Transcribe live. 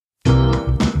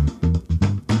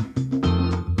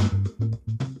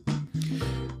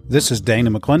This is Dana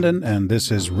McClendon, and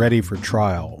this is Ready for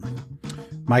Trial.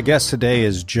 My guest today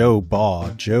is Joe Baugh.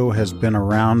 Joe has been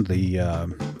around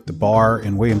the bar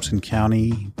in Williamson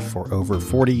County for over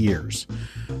 40 years.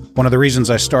 One of the reasons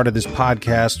I started this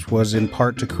podcast was in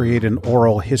part to create an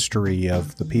oral history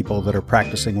of the people that are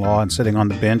practicing law and sitting on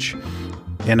the bench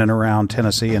in and around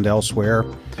Tennessee and elsewhere.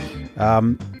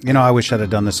 I wish I'd have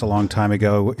done this a long time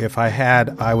ago. If I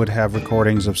had, I would have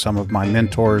recordings of some of my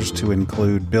mentors, to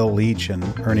include Bill Leach and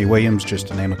Ernie Williams, just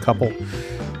to name a couple.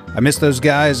 I miss those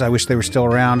guys. I wish they were still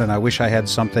around, and I wish I had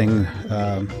something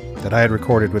that I had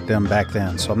recorded with them back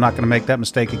then. So I'm not going to make that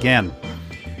mistake again.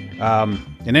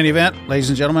 In any event, ladies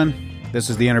and gentlemen,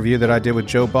 this is the interview that I did with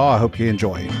Joe Baugh. I hope you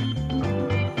enjoy.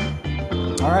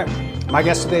 All right. My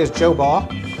guest today is Joe Baugh.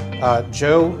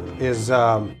 Joe is...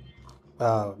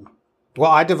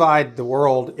 I divide the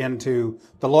world into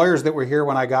the lawyers that were here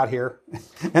when I got here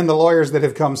and the lawyers that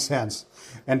have come since.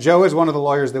 And Joe is one of the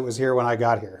lawyers that was here when I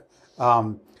got here.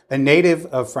 A native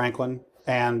of Franklin.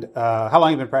 And how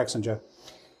long have you been practicing, Joe?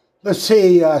 Let's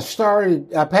see, I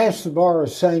passed the bar the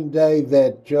same day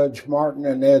that Judge Martin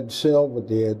and Ed Silva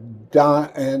did,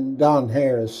 Don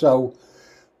Harris. So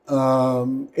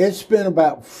it's been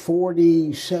about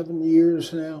 47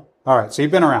 years now. All right, so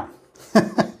you've been around.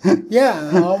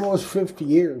 Yeah, almost 50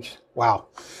 years. Wow.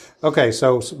 Okay,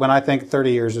 so when I think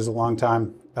 30 years is a long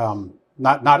time,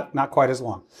 not quite as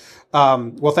long.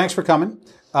 Well, thanks for coming.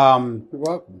 You're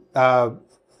welcome.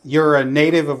 You're a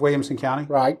native of Williamson County?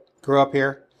 Right. Grew up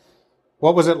here.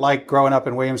 What was it like growing up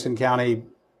in Williamson County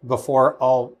before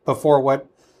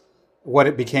what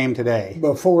it became today?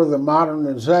 Before the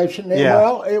modernization? Yeah.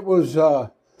 Well, it was...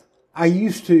 I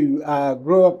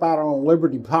grew up out on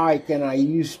Liberty Pike, and I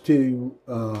used to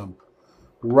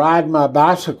ride my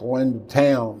bicycle into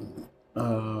town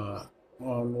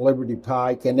on Liberty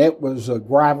Pike, and it was a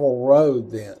gravel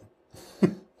road then.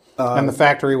 And the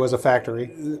factory was a factory?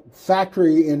 The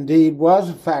factory indeed was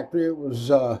a factory. It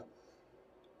was,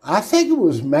 I think it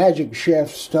was Magic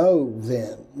Chef Stove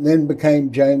then became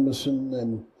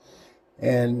Jameson,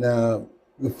 and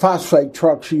the phosphate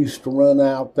trucks used to run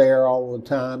out there all the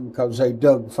time because they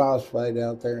dug phosphate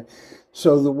out there.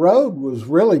 So the road was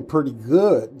really pretty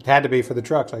good. It had to be for the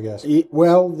trucks, I guess.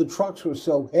 The trucks were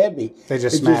so heavy. They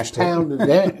just smashed pounded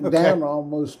it. down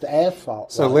almost to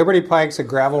asphalt. So Liberty Pike's a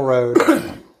gravel road,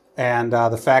 and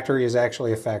the factory is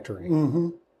actually a factory. Mm-hmm.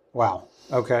 Wow.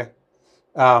 Okay.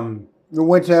 I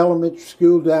went to elementary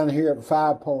school down here at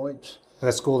 5 Points.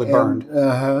 That school that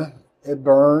burned. It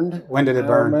burned. When did it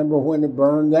burn? I remember when it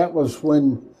burned. That was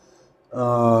when,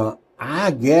 I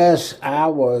guess I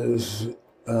was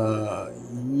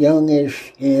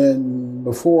youngish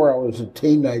before I was a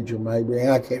teenager, maybe.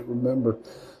 I can't remember.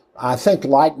 I think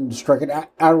lightning struck it.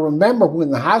 I remember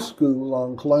when the high school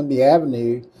on Columbia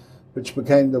Avenue, which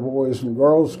became the Boys and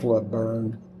Girls Club,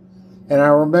 burned. And I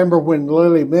remember when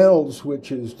Lily Mills,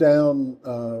 which is down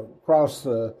across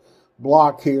the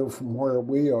block here from where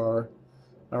we are,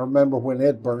 I remember when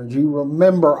it burned. You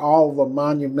remember all the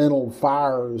monumental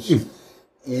fires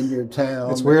in your town.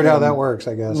 It's weird how that works,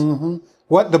 I guess.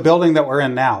 Mm-hmm. The building that we're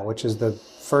in now, which is the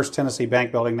First Tennessee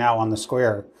Bank building now on the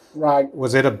square, right?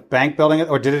 Was it a bank building,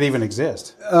 or did it even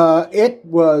exist? It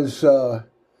was.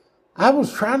 I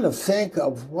was trying to think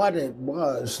of what it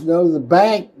was. No, the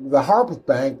bank, the Harpeth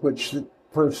Bank, which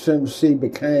First Tennessee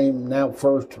became now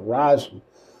First Horizon,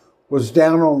 was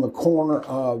down on the corner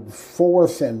of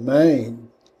 4th and Main.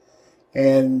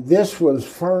 And this was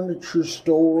furniture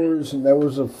stores, and there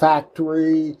was a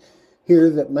factory here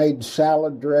that made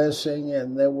salad dressing,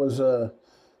 and there was a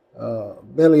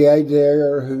Billy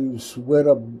Adair, whose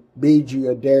widow B.G.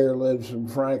 Adair lives in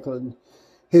Franklin.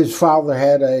 His father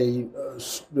had a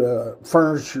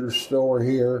furniture store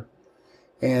here,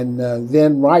 and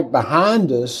then right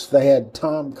behind us they had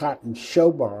Tom Cotton's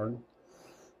show barn.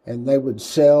 And they would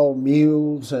sell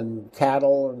mules and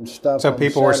cattle and stuff. So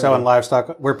people were selling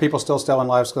livestock. Were people still selling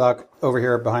livestock over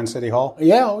here behind City Hall?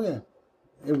 Yeah, oh yeah.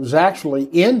 It was actually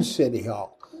in City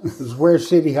Hall. It was where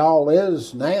City Hall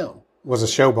is now. Was a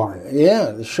show barn.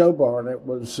 Yeah, the show barn. It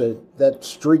was that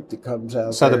street that comes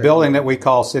out So there. the building that we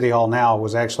call City Hall now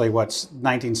was actually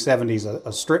 1970s.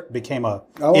 A strip became a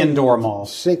indoor mall.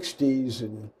 60s.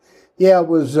 And yeah, it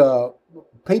was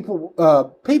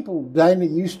people, Dana,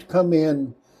 used to come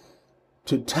in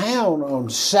to town on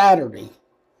Saturday,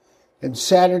 and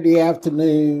Saturday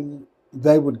afternoon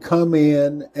they would come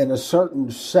in, and a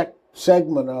certain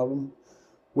segment of them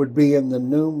would be in the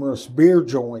numerous beer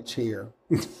joints here.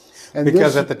 And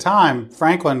because at the time,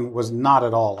 Franklin was not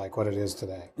at all like what it is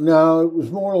today. No, it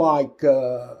was more like, it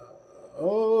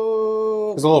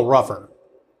was a little rougher.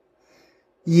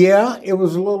 Yeah, it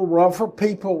was a little rougher.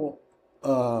 People,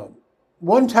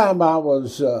 one time I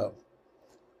was,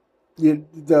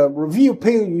 the Review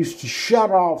Appeal used to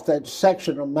shut off that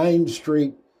section of Main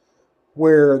Street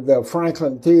where the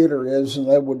Franklin Theater is, and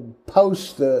they would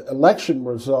post the election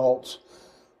results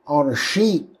on a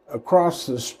sheet across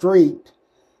the street.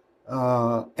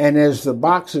 And as the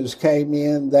boxes came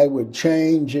in, they would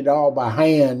change it all by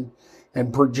hand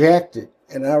and project it.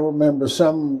 And I remember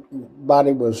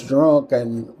somebody was drunk,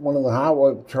 and one of the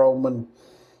highway patrolmen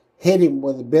hit him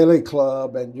with a billy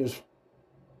club and just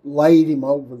laid him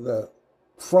over the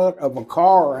front of a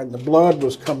car, and the blood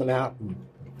was coming out. And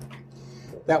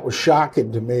that was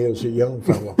shocking to me as a young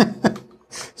fellow.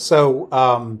 So,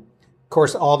 of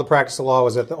course, all the practice of law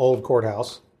was at the old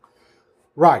courthouse.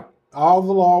 Right. All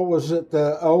the law was at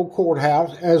the old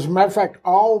courthouse. As a matter of fact,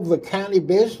 all the county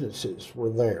businesses were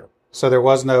there. So there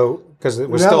was no, because it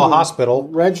was still a hospital.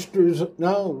 Register's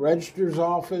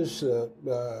office.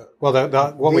 Well,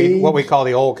 what we call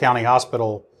the old county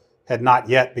hospital had not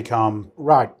yet become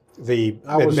right the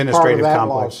I was administrative part of that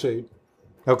complex. Lawsuit.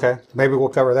 Okay, maybe we'll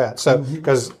cover that. So,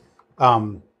 because,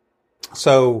 where'd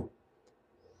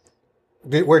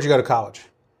you go to college?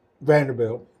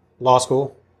 Vanderbilt. Law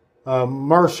school?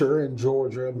 Mercer in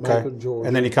Georgia, Macon, Georgia.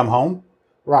 And then you come home?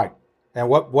 Right. And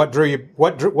what drew you?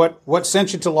 What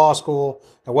sent you to law school,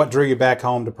 and what drew you back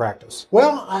home to practice?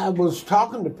 Well, I was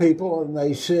talking to people, and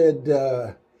they said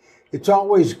it's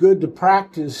always good to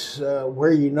practice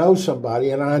where you know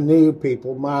somebody, and I knew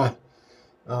people.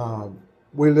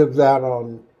 We lived out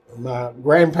on, my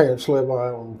grandparents lived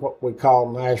on what we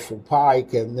call Nashville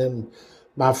Pike, and then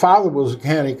my father was a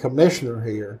county commissioner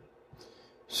here.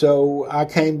 So I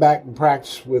came back and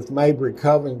practiced with Mabry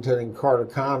Covington and Carter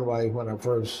Conway when I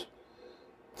first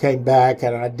came back,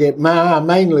 and I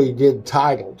mainly did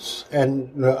titles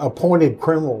and appointed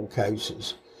criminal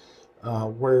cases.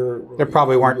 Where there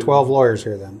probably weren't 12 lawyers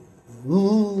here then.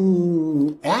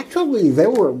 Actually,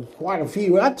 there were quite a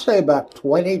few. I'd say about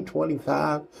 20,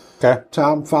 25. Okay.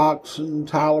 Tom Fox and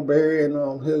Tyler Berry and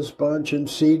all his bunch, and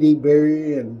C.D.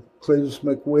 Berry and Cletus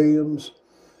McWilliams.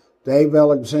 Dave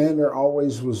Alexander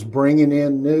always was bringing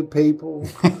in new people.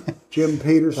 Jim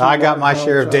Peterson. I got my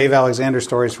share of Dave Alexander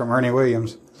stories from Ernie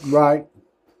Williams. Right.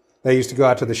 They used to go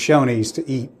out to the Shoney's to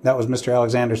eat. That was Mr.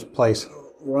 Alexander's place.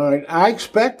 Right. I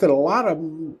expect that a lot of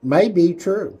them may be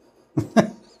true.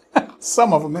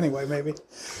 Some of them, anyway, maybe.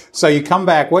 So you come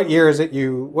back. What year is it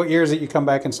you come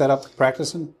back and set up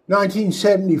practicing?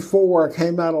 1974. I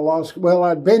came out of law school. Well,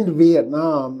 I'd been to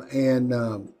Vietnam,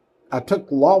 and I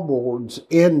took law boards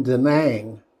in Da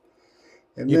Nang.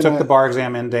 And you took the bar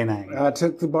exam in Da Nang. I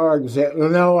took the bar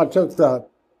exam. No, I took the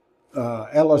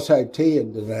LSAT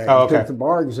in Da Nang. Oh, okay. I took the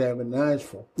bar exam in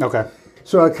Nashville. Okay.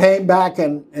 So I came back,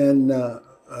 and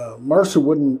Mercer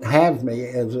wouldn't have me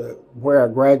where I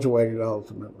graduated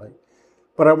ultimately.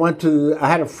 But I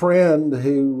had a friend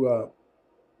who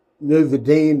knew the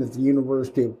dean at the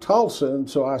University of Tulsa, and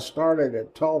so I started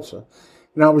at Tulsa.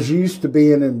 And I was used to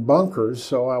being in bunkers,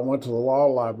 so I went to the law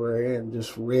library and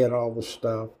just read all the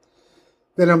stuff.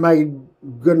 Then I made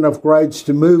good enough grades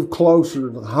to move closer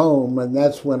to home, and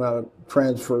that's when I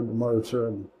transferred to Mercer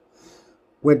and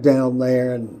went down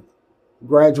there and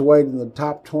graduated in the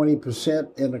top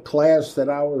 20% in a class that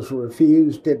I was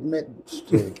refused admittance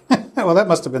to. Well, that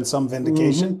must have been some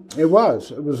vindication. Mm-hmm. It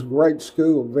was. It was a great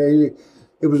school.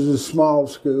 It was a small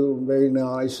school, very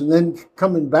nice. And then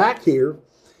coming back here,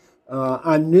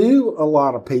 I knew a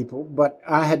lot of people, but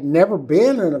I had never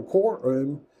been in a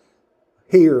courtroom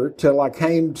here till I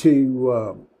came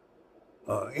to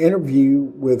interview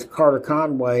with Carter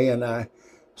Conway, and I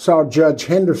saw Judge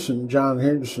Henderson, John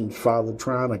Henderson's father,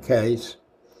 trying a case.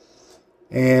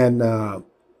 And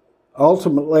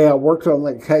ultimately, I worked on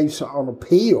that case on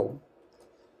appeal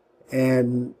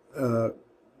and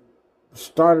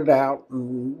started out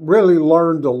and really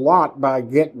learned a lot by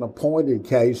getting appointed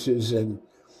cases and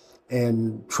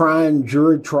trying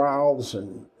jury trials.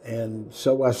 And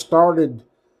so I started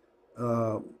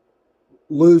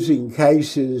losing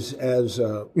cases as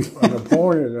an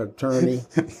appointed attorney,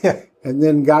 and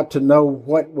then got to know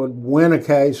what would win a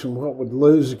case and what would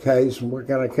lose a case and what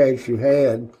kind of case you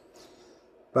had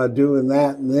by doing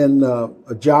that. And then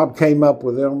a job came up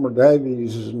with Elmer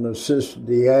Davies as an assistant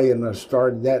DA, and I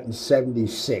started that in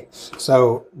 76.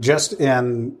 So just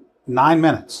in 9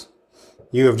 minutes,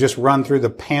 you have just run through the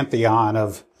pantheon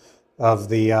of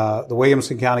the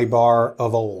Williamson County Bar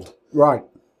of old. Right.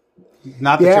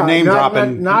 Not that you're name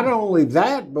dropping. Not only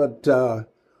that, but the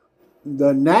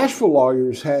Nashville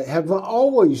lawyers have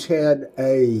always had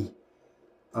a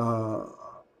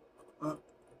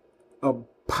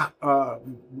a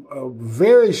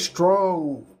very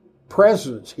strong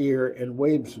presence here in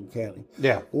Williamson County.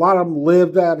 Yeah. A lot of them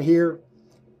lived out here.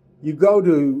 You go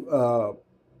to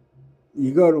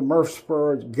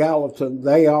Murfreesboro, Gallatin.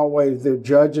 Their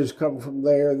judges come from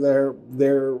there.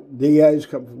 Their DAs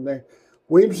come from there.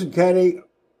 Williamson County,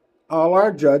 all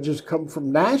our judges come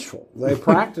from Nashville. They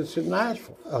practice in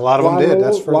Nashville. A lot of them did.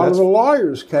 A lot of the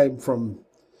lawyers came from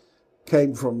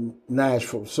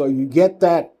Nashville. So you get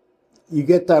that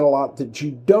a lot. That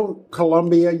you don't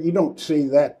Columbia. You don't see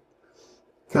that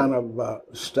kind of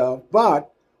stuff.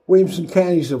 But Williamson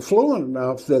County's affluent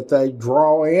enough that they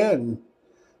draw in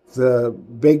the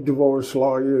big divorce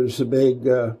lawyers, the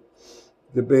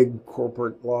big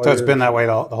corporate lawyers. So it's been that way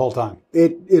the whole time.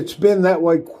 It's been that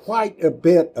way quite a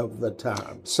bit of the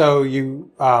time. So you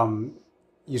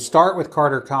start with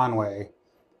Carter Conway,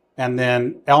 and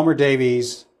then Elmer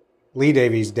Davies, Lee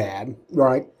Davies' dad,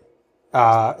 right,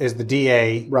 is the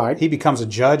DA. Right. He becomes a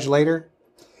judge later.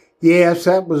 Yes,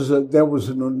 there was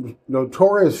a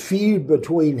notorious feud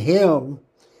between him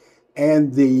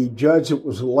and the judge that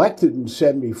was elected in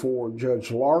 '74, Judge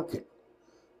Larkin,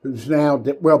 who's now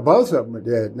both of them are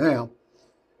dead now,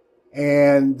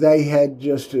 and they had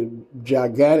just a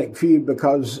gigantic feud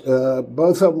because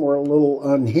both of them were a little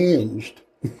unhinged,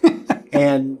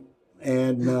 and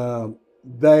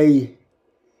they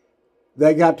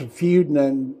got to feuding,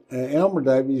 and Elmer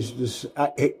Davies just.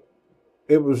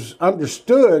 It was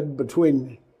understood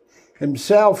between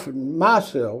himself and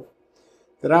myself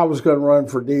that I was going to run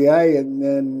for DA, and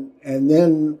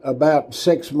then about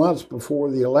 6 months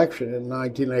before the election in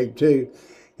 1982,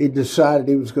 he decided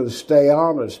he was going to stay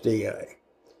on as DA.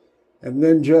 And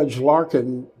then Judge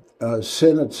Larkin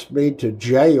sentenced me to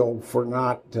jail for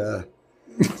not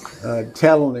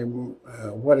telling him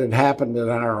what had happened in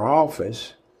our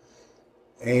office.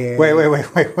 And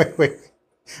Wait.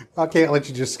 I can't let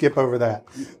you just skip over that.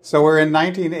 So we're in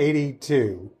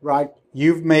 1982. Right.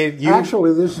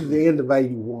 Actually, this is the end of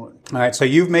 81. All right, so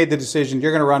you've made the decision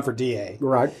you're going to run for DA.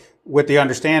 Right. With the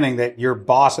understanding that your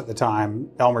boss at the time,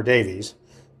 Elmer Davies,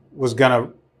 was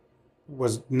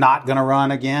not going to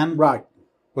run again. Right.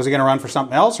 Was he going to run for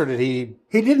something else, or did he?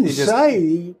 He didn't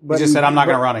say. But he just said, "I'm not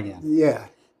going to run again." Yeah.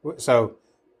 So,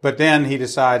 but then he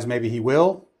decides maybe he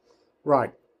will.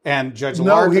 Right. And Judge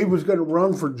Larkin. No, he was going to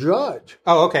run for judge.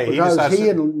 Oh, okay. Because he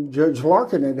and Judge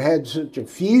Larkin had such a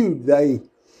feud. They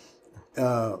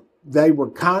were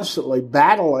constantly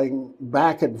battling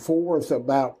back and forth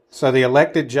about. So the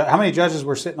elected judge. How many judges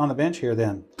were sitting on the bench here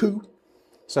then? 2.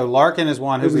 So Larkin is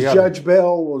one. Who's the other? Judge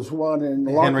Bell was one, and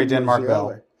Larkin Henry Denmark was the Bell.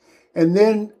 other. And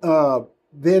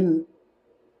then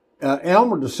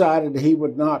Elmer decided he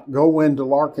would not go into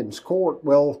Larkin's court.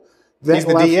 Well, he's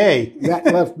the DA. That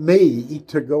left me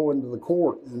to go into the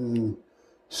court and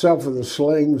suffer the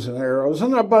slings and arrows.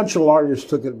 And a bunch of lawyers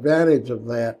took advantage of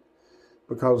that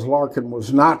because Larkin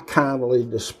was not kindly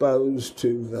disposed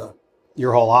to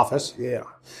your whole office. Yeah.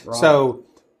 Right. So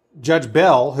Judge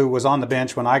Bell, who was on the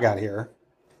bench when I got here,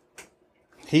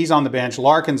 he's on the bench.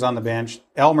 Larkin's on the bench.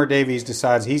 Elmer Davies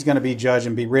decides he's going to be judge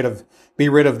and be rid of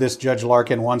this Judge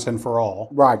Larkin once and for all.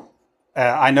 Right.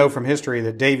 I know from history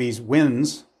that Davies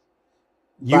wins.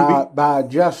 By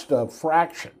just a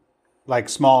fraction. Like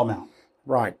small amount.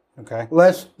 Right. Okay.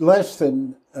 Less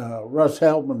than Russ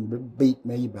Hellman beat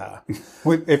me by.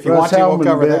 If you want to, we'll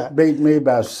cover that. Beat me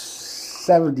by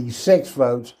 76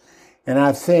 votes, and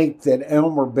I think that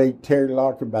Elmer beat Terry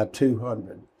Larkin by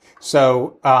 200.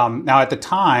 So now at the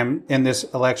time in this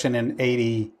election in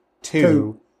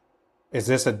 82, is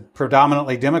this a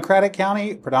predominantly Democratic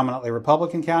county, predominantly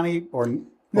Republican county, or?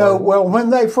 No, well, when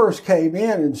they first came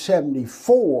in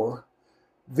 74,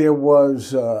 there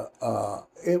was,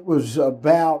 it was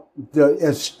about, the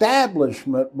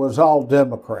establishment was all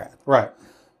Democrat. Right.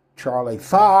 Charlie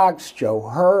Fox, Joe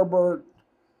Herbert,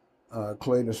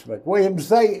 Cletus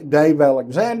McWilliams, Dave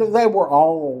Alexander, they were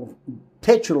all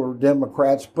titular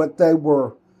Democrats, but they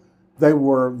were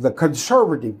the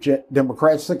conservative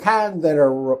Democrats, the kind that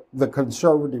are the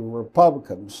conservative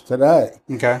Republicans today.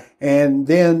 Okay. And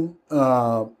then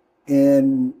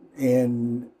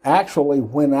actually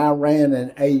when I ran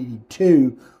in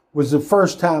 82 was the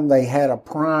first time they had a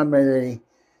primary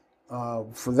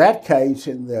for that case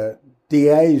in the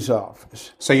DA's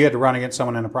office. So you had to run against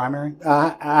someone in a primary?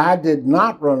 I did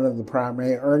not run in the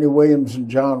primary. Ernie Williams and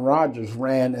John Rogers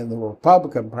ran in the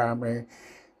Republican primary.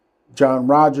 John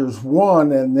Rogers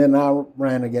won, and then I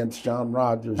ran against John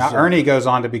Rogers. Now, Ernie goes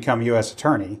on to become U.S.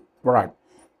 Attorney. Right.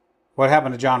 What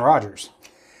happened to John Rogers?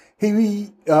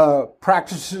 He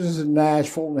practices in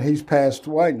Nashville, and he's passed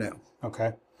away now.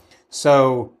 Okay.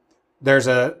 So there's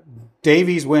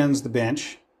Davies wins the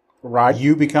bench. Right.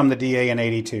 You become the DA in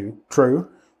 82. True.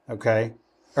 Okay.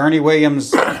 Ernie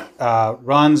Williams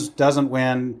runs, doesn't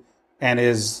win, and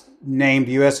is named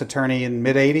U.S. Attorney in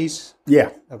mid-'80s? Yeah.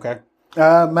 Okay.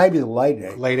 Maybe the late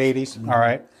 80s. Late 80s? Mm-hmm. All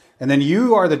right. And then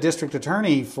you are the district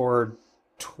attorney for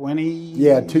 20...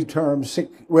 Yeah, 2 terms.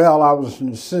 Well, I was an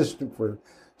assistant for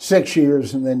 6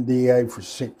 years and then DA for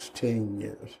 16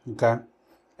 years. Okay.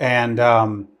 And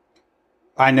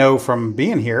I know from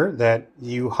being here that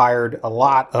you hired a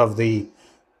lot of the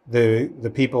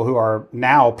people who are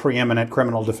now preeminent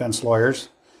criminal defense lawyers.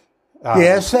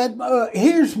 Yes,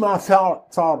 here's my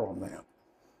thought on that.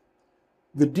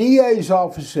 The DA's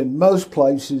office in most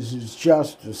places is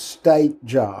just a state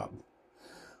job.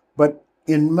 But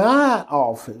in my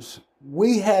office,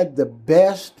 we had the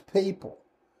best people.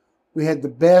 We had the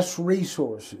best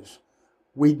resources.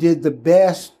 We did the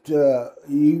best,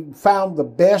 you found the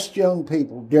best young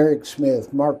people, Derek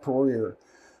Smith, Mark Poirier,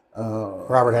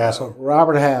 Robert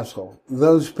Hassel,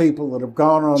 those people that have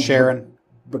gone on Sharon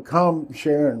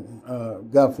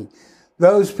Guffey,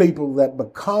 those people that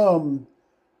become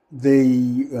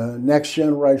the next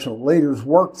generation of leaders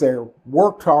worked there,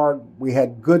 worked hard. We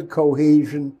had good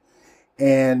cohesion,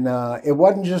 and it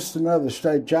wasn't just another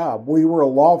state job. We were a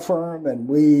law firm, and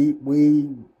we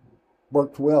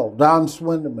worked well. Don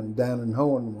Swindeman down in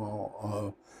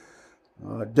Hohenwald,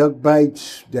 Doug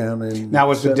Bates down in... Now,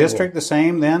 was the district the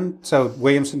same then? So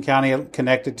Williamson County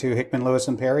connected to Hickman, Lewis,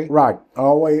 and Perry? Right.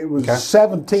 Always, it was the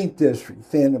 17th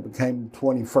district. Then it became the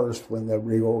 21st when they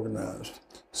reorganized.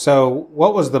 So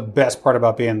what was the best part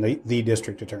about being the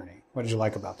district attorney? What did you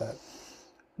like about that?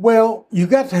 Well, you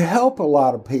got to help a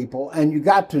lot of people, and you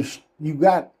got to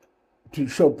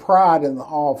show pride in the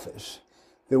office,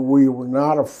 that we were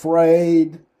not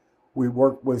afraid. We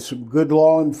worked with some good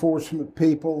law enforcement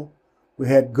people. We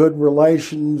had good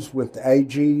relations with the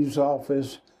AG's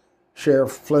office,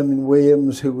 Sheriff Fleming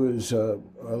Williams, who was a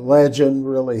legend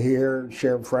really here,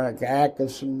 Sheriff Frank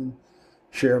Atkinson,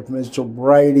 Sheriff Mitchell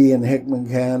Brady in Hickman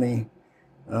County,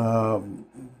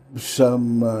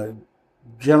 some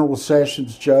General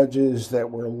Sessions judges that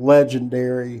were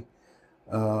legendary.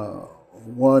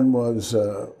 One was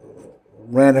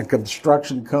ran a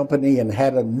construction company and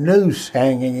had a noose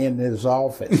hanging in his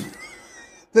office.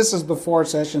 This is before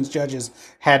Sessions judges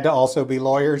had to also be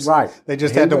lawyers. Right. They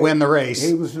just had to win the race.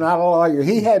 He was not a lawyer.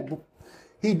 He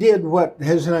did what,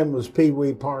 his name was Pee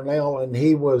Wee Parnell, and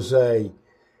he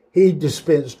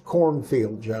dispensed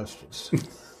cornfield justice.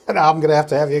 And I'm going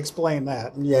to have you explain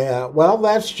that. Yeah, well,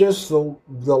 that's just the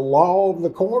law of the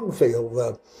cornfield,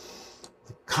 the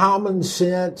common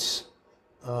sense,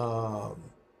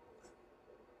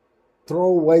 throw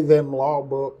away them law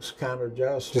books kind of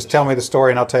justice. Just tell me the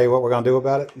story and I'll tell you what we're going to do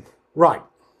about it. Right.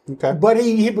 Okay. But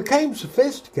he became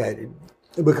sophisticated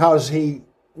because we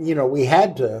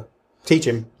had to teach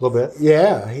him a little bit.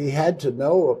 Yeah, he had to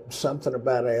know something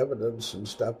about evidence and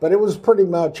stuff. But it was pretty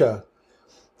much it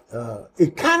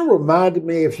kind of reminded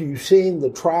me, if you've seen the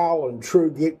Trial and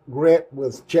True Grit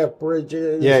with Jeff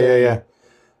Bridges. Yeah.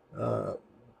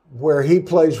 Where he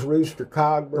plays Rooster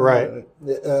Cogburn. Right.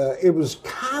 It was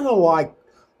kind of like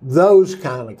those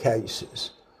kind of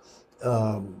cases.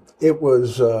 It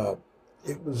was a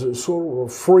sort of a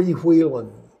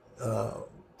freewheeling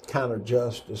kind of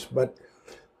justice, but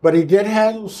he did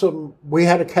handle some. We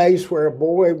had a case where a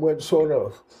boy went sort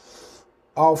of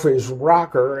off his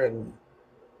rocker and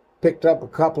picked up a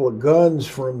couple of guns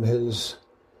from his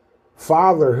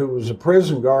father, who was a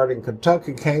prison guard in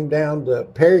Kentucky, came down to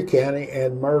Perry County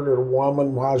and murdered a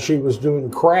woman while she was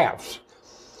doing crafts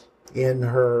in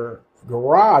her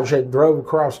garage. They drove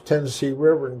across the Tennessee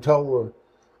River and told the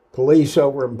police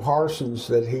over in Parsons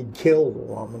that he'd killed a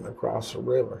woman across the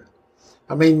river.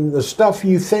 I mean, the stuff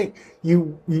you think,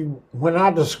 when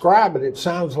I describe it, it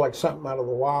sounds like something out of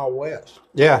the Wild West.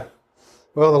 Yeah.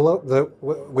 Well,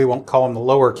 we won't call them the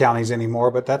lower counties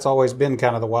anymore, but that's always been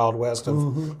kind of the Wild West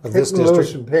of this district.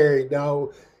 Lewis and Perry,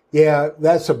 no. Yeah,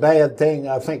 that's a bad thing.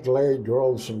 I think Larry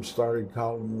Drolsom started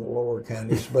calling them the lower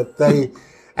counties, but they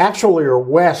actually are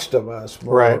west of us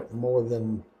more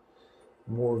than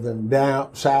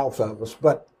down south of us.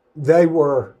 But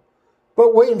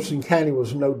Williamson County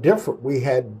was no different. We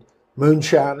had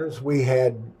moonshiners, we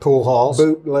had pool halls,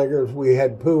 bootleggers, we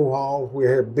had pool halls, we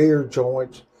had beer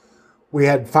joints. We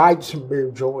had fights in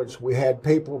beer joints. We had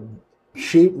people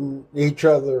shooting each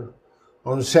other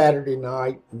on Saturday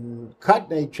night and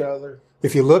cutting each other.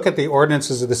 If you look at the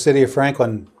ordinances of the city of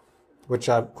Franklin, which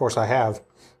of course I have,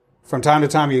 from time to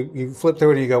time you flip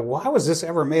through it and you go, why was this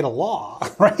ever made a law?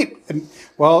 Right? And,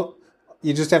 well,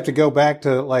 you just have to go back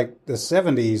to like the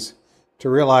 70s to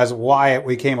realize why it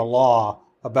became a law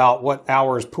about what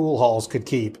hours pool halls could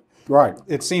keep. Right.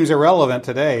 it seems irrelevant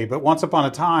today, but once upon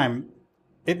a time,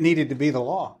 it needed to be the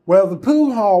law. Well, the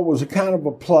pool hall was a kind of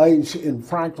a place in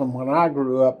Franklin when I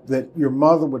grew up that your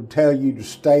mother would tell you to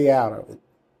stay out of it.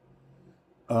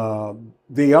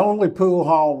 The only pool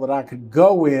hall that I could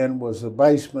go in was the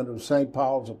basement of St.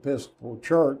 Paul's Episcopal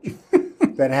Church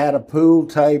that had a pool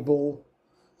table.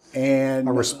 And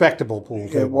A respectable pool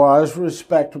table. it was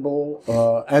respectable.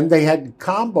 And they had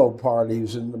combo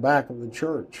parties in the back of the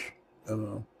church.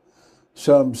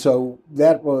 So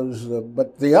that was,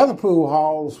 but the other pool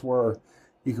halls were,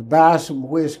 you could buy some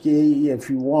whiskey if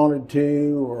you wanted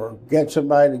to, or get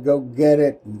somebody to go get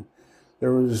it. And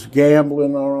there was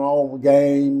gambling on all the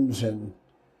games, and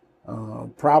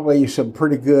probably some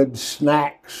pretty good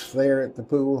snacks there at the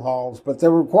pool halls. But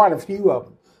there were quite a few of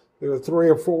them. There were 3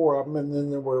 or 4 of them, and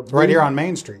then there were... Right here on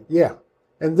Main Street. Yeah.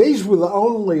 And these were the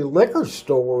only liquor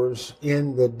stores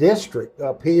in the district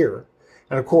up here.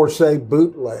 And, of course, they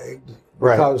bootlegged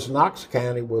because Knox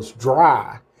County was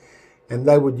dry. And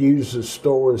they would use the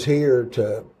stores here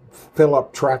to fill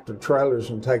up tractor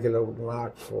trailers and take it over to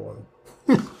Knoxville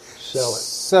and sell it.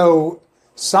 So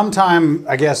sometime,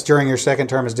 I guess, during your second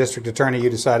term as district attorney, you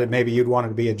decided maybe you'd wanted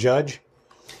to be a judge?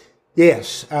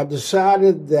 Yes. I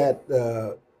decided that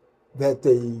that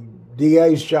the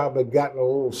DA's job had gotten a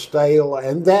little stale,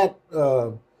 and that,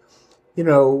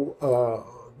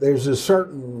 there's a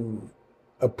certain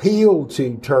appeal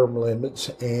to term limits,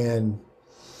 and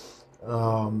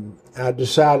I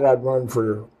decided I'd run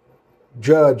for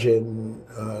judge in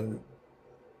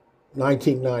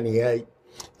 1998.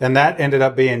 And that ended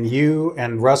up being you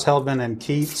and Russ Heldman and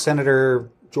Senator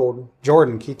Keith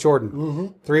Jordan. Mm-hmm.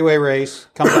 3-way race,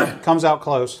 comes out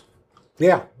close.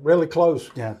 Yeah, really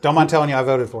close. Yeah, don't mind telling you I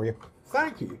voted for you.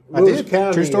 Thank you. I did.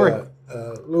 True story.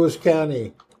 Lewis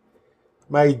County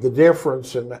made the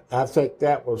difference, and I think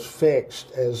that was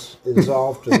fixed, as is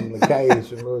often the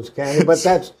case in Lewis County. But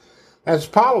that's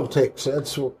politics.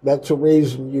 That's the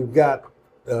reason you've got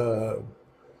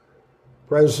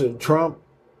President Trump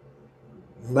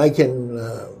making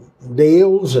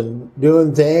deals and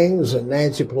doing things, and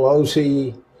Nancy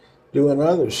Pelosi doing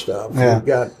other stuff.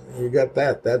 Yeah. You got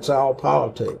that. That's all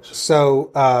politics. So,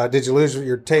 did you lose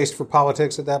your taste for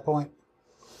politics at that point?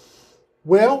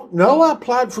 Well, no, I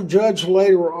applied for judge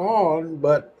later on,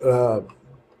 but it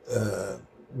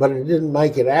didn't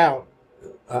make it out.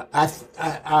 I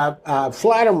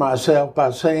flatter myself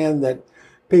by saying that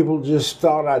people just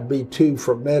thought I'd be too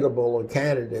formidable a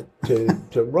candidate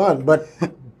to run, but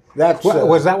that's...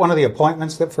 was that one of the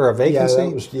appointments for a vacancy? Yeah,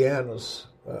 that was Deanna's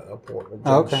appointment,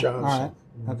 Judge Johnson. All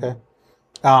right, okay.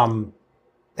 And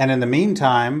in the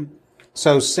meantime,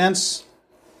 so since,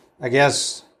 I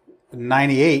guess,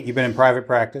 98, you've been in private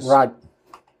practice. Right.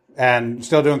 And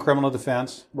still doing criminal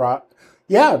defense. Right.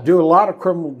 Yeah, do a lot of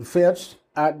criminal defense.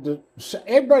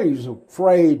 Everybody's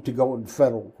afraid to go in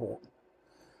federal court.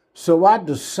 So I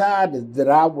decided that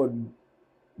I would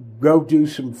go do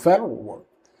some federal work.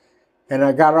 And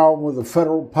I got on with the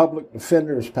Federal Public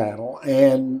Defenders Panel,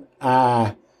 and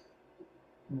I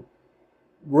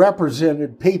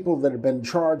represented people that have been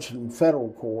charged in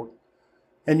federal court.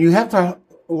 And you have to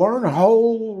learn a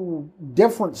whole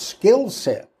different skill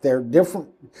set. They're different.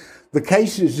 The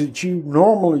cases that you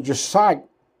normally just cite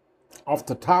off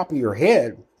the top of your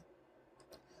head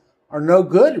are no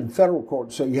good in federal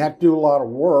court. So you have to do a lot of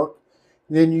work.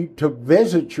 And then to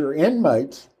visit your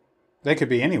inmates. They could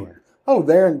be anywhere. Oh,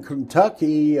 they're in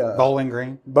Kentucky. Bowling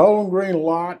Green. Bowling Green a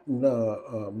lot.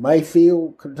 And,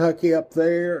 Mayfield, Kentucky up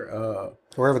there.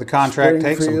 Wherever the contract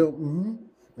takes them. Mm-hmm.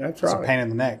 That's right. It's a pain in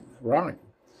the neck. Right.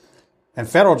 And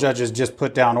federal judges just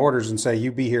put down orders and say,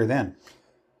 you be here then.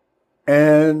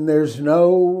 And there's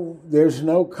no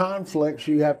conflicts.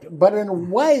 You have to, but in a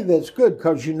way that's good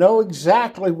because you know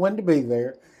exactly when to be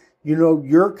there. You know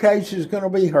your case is going to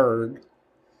be heard.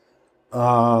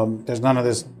 There's none of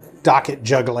this docket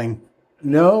juggling.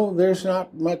 No, there's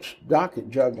not much docket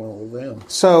juggling with them.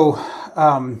 So,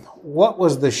 what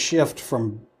was the shift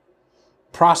from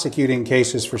prosecuting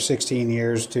cases for 16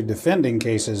 years to defending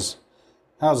cases?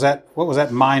 How's that? What was that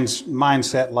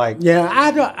mindset like? Yeah,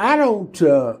 I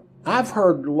don't. I've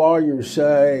heard lawyers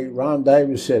say, Ron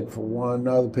Davis said for one,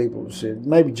 other people said,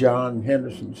 maybe John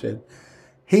Henderson said,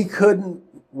 he couldn't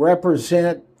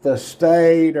represent the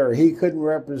state or he couldn't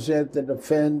represent the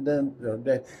defendant.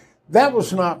 That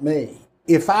was not me.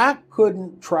 If I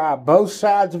couldn't try both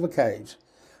sides of a case,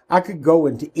 I could go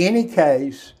into any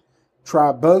case,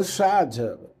 try both sides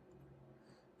of it.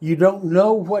 You don't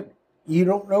know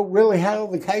really how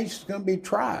the case is going to be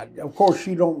tried. Of course,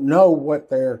 you don't know what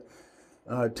their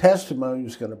testimony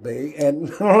is going to be. And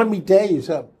let me tell you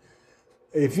something.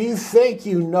 if you think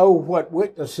you know what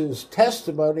witnesses'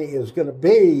 testimony is going to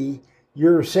be,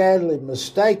 you're sadly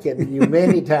mistaken. You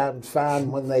many times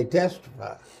find when they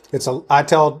testify. I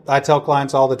tell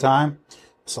clients all the time,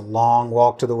 it's a long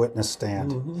walk to the witness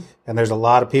stand, and there's a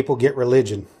lot of people get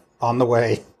religion on the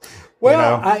way.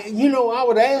 Well, I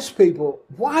would ask people,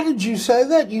 why did you say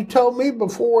that? You told me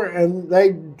before, and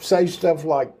they say stuff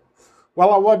like,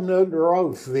 well, I wasn't under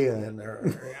oath then.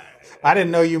 I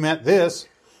didn't know you meant this.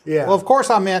 Yeah. Well, of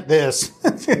course I meant this.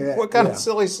 What kind of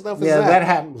silly stuff is that? Yeah, that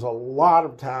happens a lot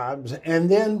of times. And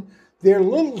then there are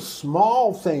little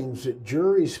small things that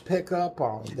juries pick up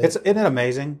on. Isn't it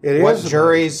amazing? What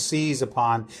juries seize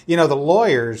upon. The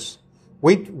lawyers,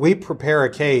 we prepare a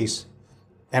case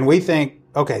and we think,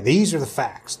 okay, these are the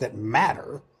facts that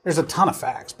matter. There's a ton of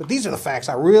facts, but these are the facts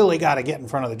I really got to get in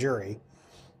front of the jury.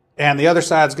 And the other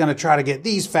side's going to try to get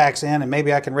these facts in, and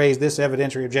maybe I can raise this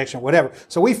evidentiary objection, whatever.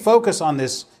 So we focus on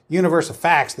this universe of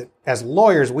facts that, as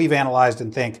lawyers, we've analyzed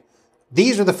and think,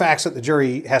 these are the facts that the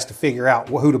jury has to figure out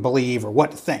who to believe or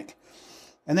what to think.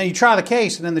 And then you try the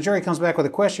case, and then the jury comes back with a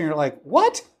question, and you're like,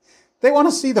 what? They want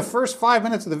to see the first 5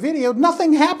 minutes of the video.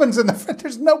 Nothing happens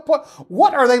there's no point.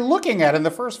 What are they looking at in the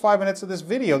first 5 minutes of this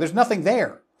video? There's nothing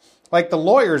there. Like the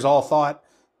lawyers all thought,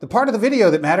 the part of the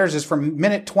video that matters is from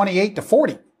minute 28 to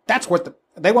 40. That's what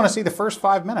they want to see, the first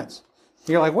 5 minutes.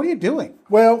 You're like, what are you doing?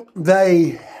 Well,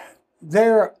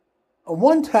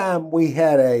 one time we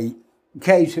had a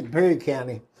case in Perry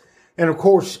County, and of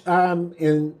course I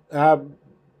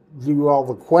do all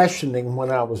the questioning when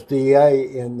I was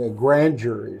DA in the grand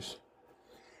juries.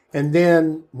 And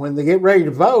then when they get ready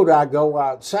to vote, I go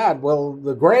outside. Well,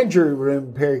 the grand jury room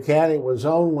in Perry County was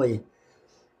only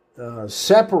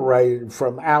separated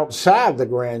from outside the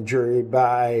grand jury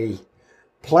by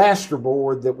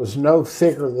plasterboard that was no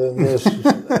thicker than this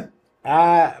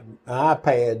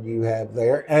iPad you have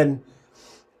there. And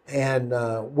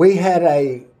we had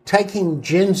a taking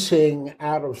ginseng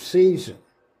out of season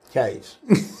case.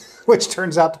 Which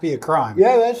turns out to be a crime.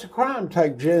 Yeah, that's a crime,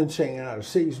 take ginseng out of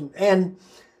season. And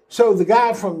so the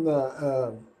guy from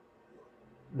the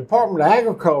Department of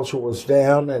Agriculture was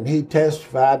down, and he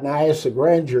testified, and I asked the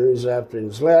grand juries after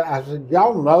his letter, I said,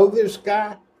 y'all know this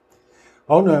guy?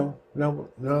 Oh, no,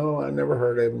 I never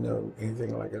heard of him, no,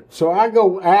 anything like it. So I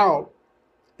go out,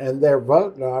 and they're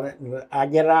voting on it, and I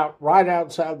get out right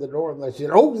outside the door, and they said,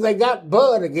 oh, they got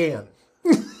Bud again.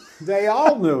 They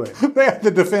all knew it. They had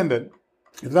the defendant.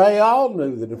 They all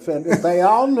knew the defendant. They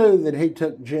all knew that he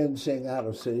took ginseng out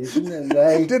of season, and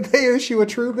they... Did they issue a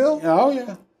true bill? Oh,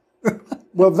 yeah.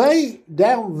 Well, they,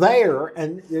 down there,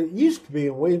 and it used to be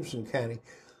in Williamson County,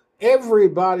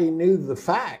 everybody knew the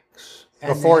facts.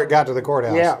 Before it got to the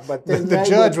courthouse. Yeah, but then the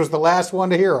judge was the last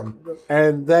one to hear them.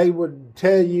 And they would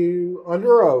tell you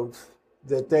under oath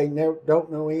that they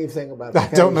don't know anything about the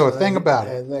case. Don't know a thing about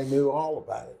it. And they knew all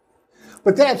about it.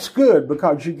 But that's good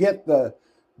because you get the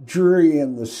jury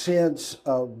in the sense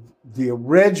of the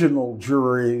original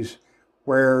juries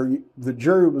where the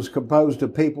jury was composed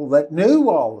of people that knew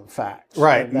all the facts.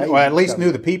 Right. Well, at least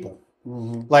knew the people.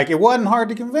 Mm-hmm. Like, it wasn't hard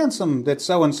to convince them that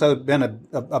so-and-so had been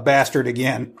a bastard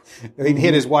again. He'd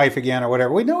hit his wife again or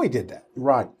whatever. We know he did that.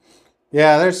 Right.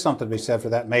 Yeah, there's something to be said for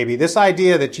that, maybe. This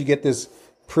idea that you get this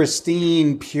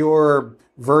pristine, pure,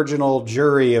 virginal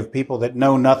jury of people that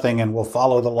know nothing and will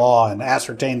follow the law and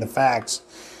ascertain the facts,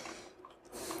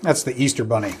 that's the Easter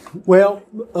Bunny. Well,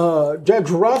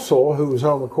 Judge Russell, who was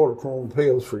on the Court of Criminal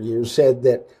Appeals for years, said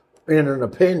that, in an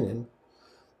opinion,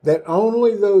 that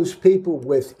only those people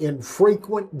with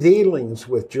infrequent dealings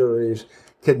with juries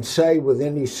can say with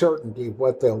any certainty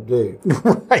what they'll do.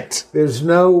 Right. There's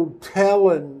no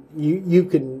telling. You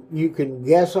can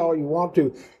guess all you want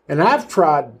to. And I've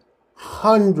tried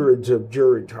hundreds of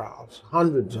jury trials,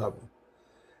 hundreds of them.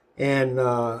 And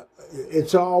I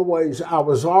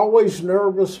was always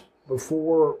nervous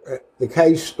before the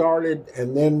case started,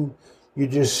 and then you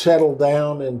just settle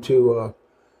down into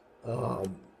a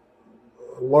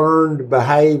learned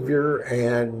behavior,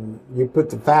 and you put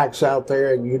the facts out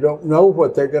there, and you don't know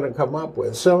what they're going to come up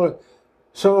with. Some of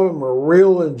them are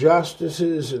real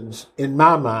injustices, in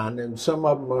my mind, and some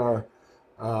of them are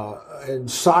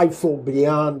insightful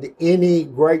beyond any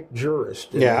great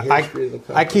jurist in the history of the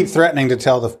country. I keep threatening to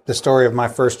tell the story of my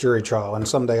first jury trial, and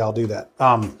someday I'll do that.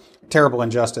 Terrible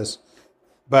injustice,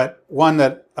 but one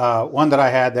that I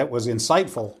had that was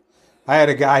insightful. I had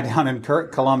a guy down in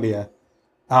Columbia.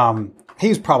 He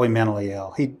was probably mentally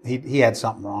ill. He had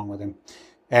something wrong with him,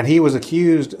 and he was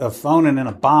accused of phoning in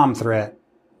a bomb threat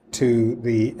to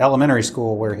the elementary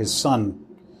school where his son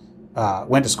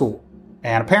went to school.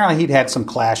 And apparently he'd had some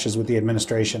clashes with the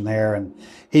administration there, and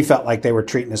he felt like they were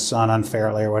treating his son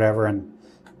unfairly or whatever. And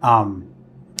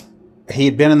He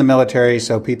had been in the military,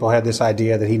 so people had this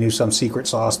idea that he knew some secret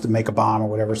sauce to make a bomb or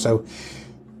whatever. So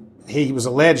he was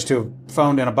alleged to have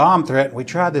phoned in a bomb threat. And we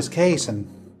tried this case, and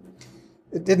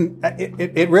it didn't.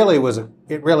 It really was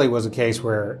a case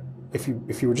where if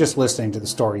you were just listening to the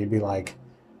story, you'd be like,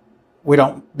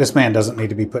 this man doesn't need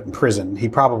to be put in prison. He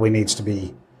probably needs to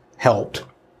be helped,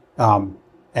 and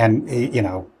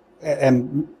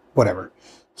whatever.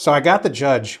 So I got the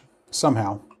judge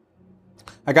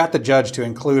to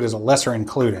include as a lesser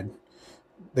included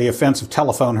the offense of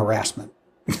telephone harassment.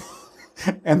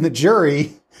 And the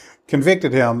jury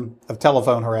convicted him of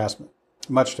telephone harassment,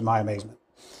 much to my amazement.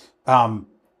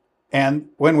 And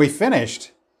when we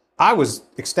finished, I was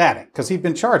ecstatic because he'd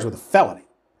been charged with a felony.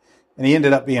 And he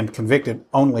ended up being convicted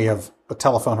only of a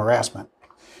telephone harassment.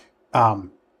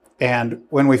 And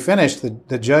when we finished,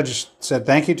 the judge said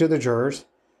thank you to the jurors.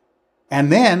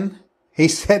 And then he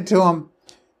said to them,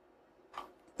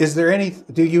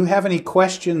 do you have any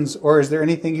questions, or is there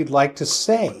anything you'd like to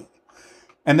say?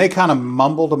 And they kind of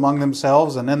mumbled among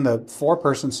themselves. And then the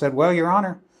foreperson said, well, Your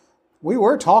Honor, we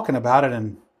were talking about it,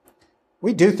 and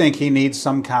we do think he needs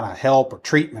some kind of help or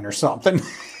treatment or something.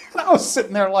 And I was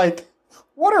sitting there like,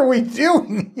 what are we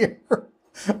doing here?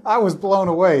 I was blown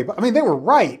away. I mean, they were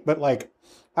right, but like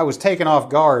I was taken off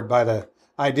guard by the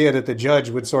idea that the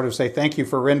judge would sort of say, thank you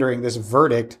for rendering this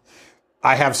verdict.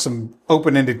 I have some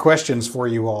open-ended questions for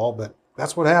you all, but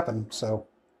that's what happened. So,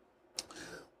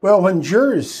 well, when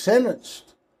juries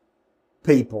sentenced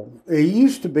people, it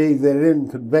used to be that they didn't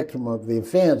convict them of the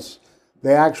offense.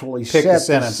 They actually set the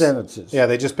sentences. Yeah,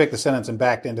 they just picked the sentence and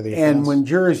backed into the offense. And when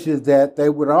juries did that, they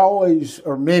would always,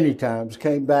 or many times,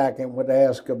 came back and would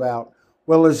ask about,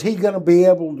 well, is he going to be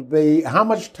able to be, how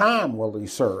much time will he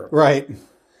serve? Right.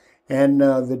 And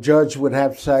the judge would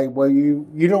have to say, well,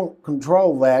 you don't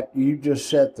control that. You just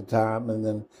set the time. And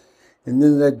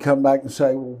then they'd come back and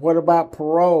say, well, what about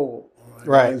parole?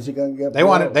 Right. Is he going to get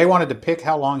parole? They wanted to pick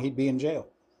how long he'd be in jail.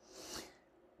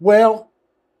 Well,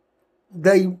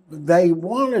 they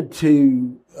wanted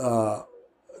to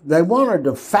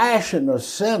fashion a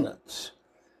sentence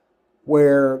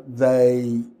where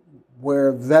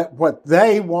what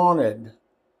they wanted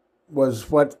was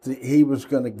what he was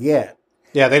going to get.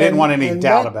 Yeah, they didn't want any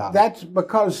doubt about it. That's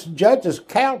because judges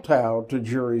kowtow to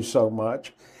juries so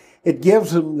much. It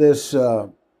gives them this.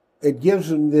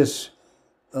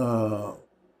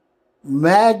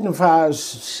 Magnifies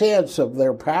sense of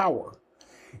their power,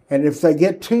 and if they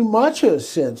get too much of a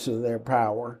sense of their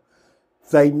power,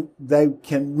 they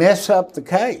can mess up the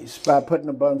case by putting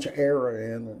a bunch of error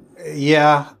in.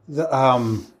 Yeah,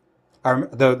 the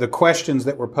questions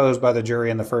that were posed by the jury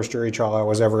in the first jury trial I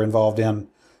was ever involved in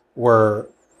were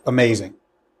amazing.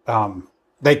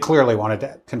 They clearly wanted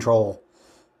to control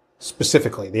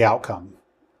specifically the outcome.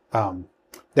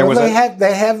 They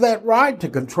have that right to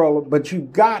control it, but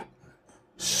you've got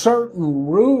certain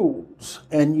rules,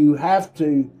 and you have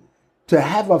to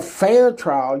have a fair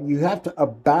trial. You have to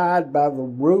abide by the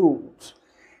rules.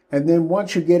 And then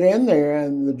once you get in there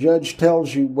and the judge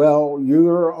tells you, well,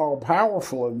 you're all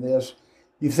powerful in this,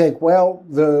 you think, well,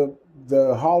 the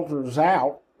halter's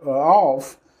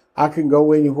off. I can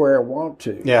go anywhere I want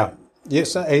to. Yeah.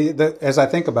 Yes. As I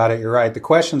think about it, you're right. The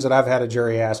questions that I've had a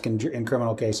jury ask in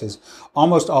criminal cases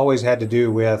almost always had to do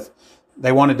with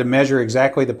they wanted to measure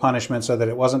exactly the punishment so that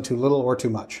it wasn't too little or too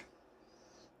much.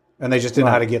 And they just didn't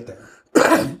know how to get there.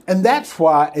 And that's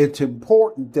why it's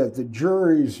important that the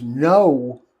juries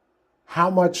know how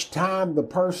much time the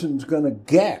person's going to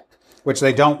get. Which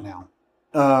they don't now.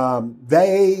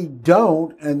 They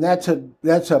don't, and that's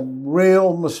a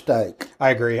real mistake. I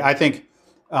agree. I think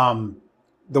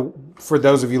for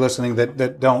those of you listening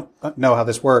that don't know how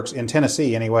this works, in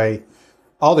Tennessee anyway,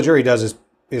 all the jury does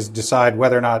is decide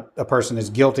whether or not a person is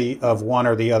guilty of one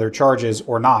or the other charges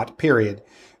or not, period.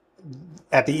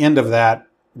 At the end of that,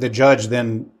 the judge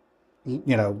then,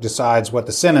 decides what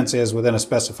the sentence is within a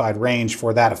specified range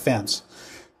for that offense.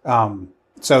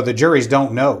 So the juries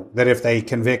don't know that if they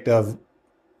convict of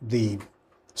the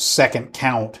second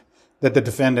count, that the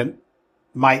defendant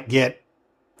might get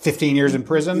 15 years in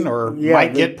prison or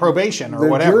might get probation or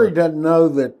whatever. The jury doesn't know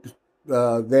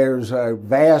that there's a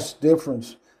vast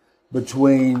difference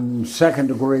between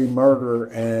second-degree murder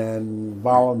and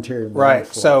voluntary manslaughter. Right.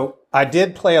 So I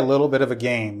did play a little bit of a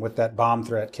game with that bomb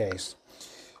threat case.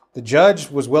 The judge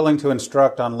was willing to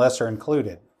instruct on lesser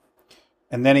included.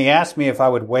 And then he asked me if I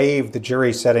would waive the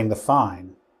jury setting the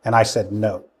fine. And I said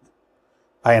no.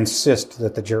 I insist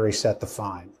that the jury set the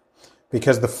fine.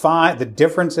 Because the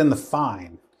difference in the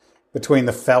fine between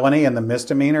the felony and the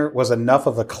misdemeanor was enough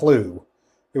of a clue.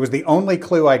 It was the only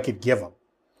clue I could give them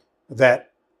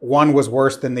that one was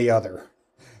worse than the other.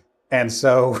 And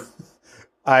so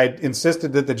I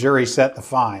insisted that the jury set the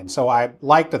fine. So I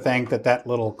like to think that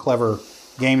little clever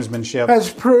gamesmanship.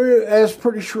 That's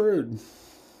pretty shrewd.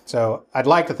 So I'd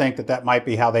like to think that might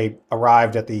be how they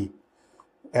arrived at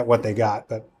what they got.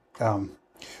 But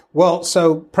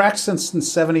so practicing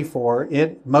since '74,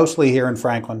 mostly here in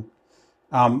Franklin.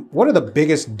 What are the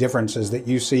biggest differences that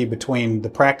you see between the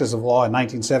practice of law in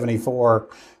 1974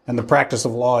 and the practice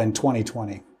of law in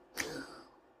 2020?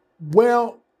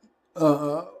 Well,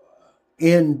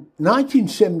 in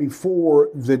 1974,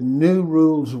 the new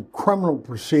rules of criminal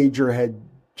procedure had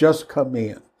just come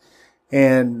in,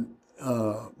 and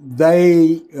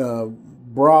they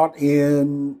brought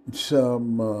in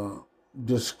some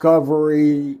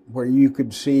discovery where you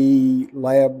could see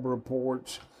lab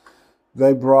reports.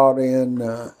 They brought in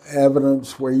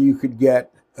evidence where you could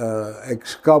get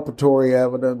exculpatory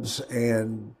evidence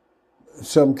and, in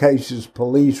some cases,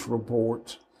 police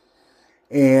reports.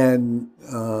 And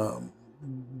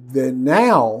then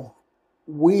now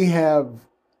we have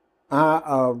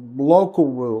local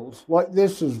rules. Like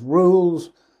this is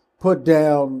rules put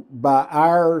down by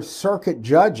our circuit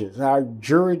judges, our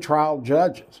jury trial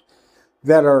judges,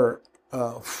 that are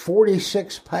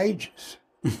 46 pages.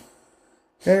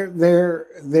 They're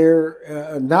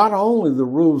not only the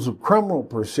rules of criminal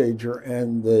procedure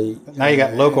and the... Now you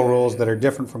got local rules that are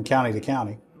different from county to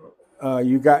county.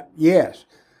 Yes.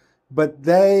 But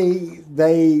the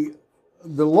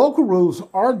local rules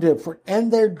are different,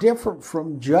 and they're different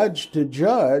from judge to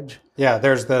judge. Yeah,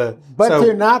 But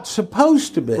they're not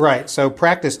supposed to be. Right. So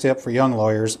practice tip for young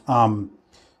lawyers, read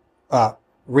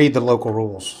the local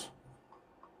rules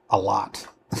a lot.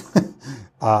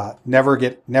 Never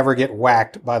get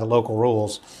whacked by the local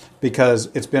rules, because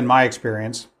it's been my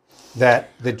experience that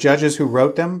the judges who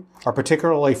wrote them are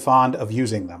particularly fond of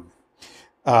using them.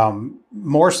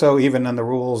 More so even than the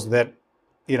rules that,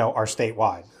 are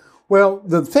statewide. Well,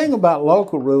 the thing about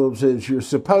local rules is you're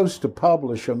supposed to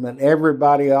publish them and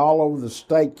everybody all over the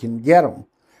state can get them.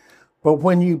 But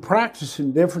when you practice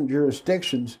in different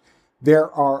jurisdictions,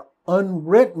 there are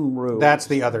unwritten rules. That's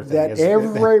the other thing. That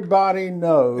everybody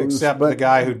knows. Except the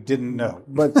guy who didn't know.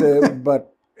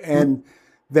 And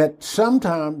that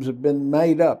sometimes have been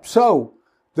made up. So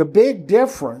the big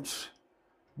difference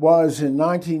was in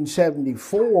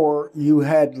 1974, you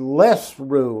had less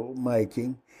rule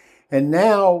making, and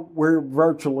now we're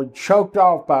virtually choked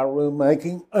off by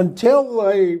rulemaking until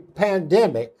the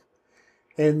pandemic.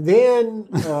 And then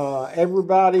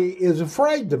everybody is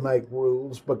afraid to make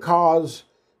rules because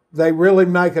they really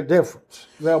make a difference.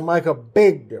 They'll make a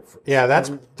big difference. Yeah,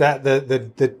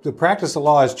 the practice of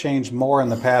law has changed more in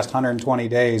the past 120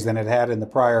 days than it had in the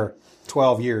prior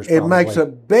 12 years. Probably. It makes a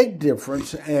big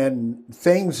difference, and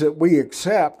things that we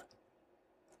accept,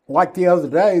 like the other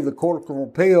day, the Court of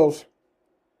Appeals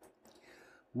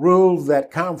ruled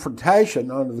that confrontation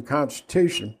under the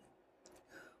Constitution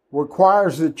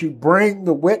requires that you bring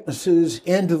the witnesses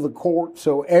into the court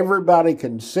so everybody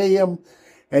can see them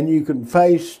and you can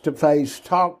face-to-face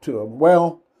talk to them.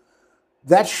 Well,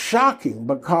 that's shocking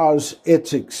because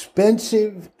it's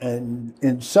expensive and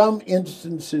in some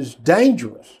instances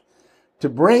dangerous to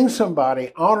bring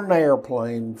somebody on an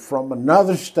airplane from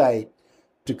another state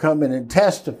to come in and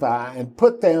testify and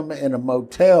put them in a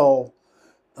motel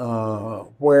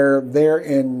where they're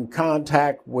in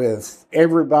contact with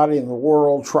everybody in the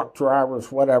world, truck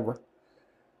drivers, whatever.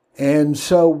 And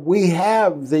so we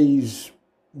have these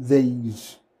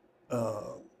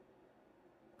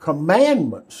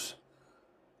commandments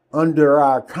under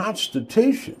our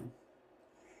Constitution,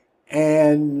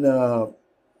 and you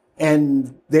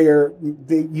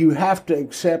have to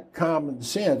accept common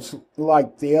sense.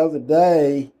 Like the other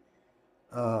day,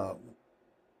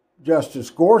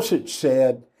 Justice Gorsuch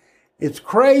said, it's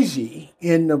crazy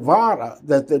in Nevada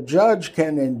that the judge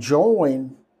can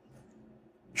enjoin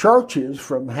churches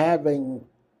from having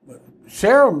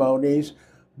ceremonies,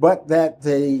 but that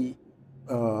the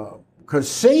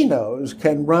casinos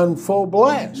can run full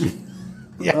blast.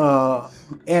 Yeah.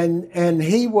 And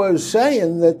he was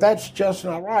saying that that's just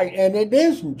not right. And it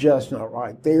isn't just not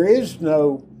right. There is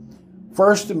no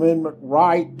First Amendment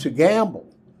right to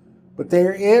gamble. But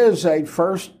there is a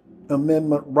First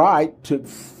Amendment right to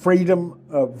freedom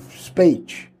of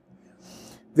speech.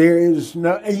 There is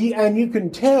no, and you can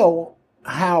tell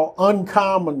how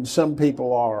uncommon some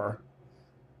people are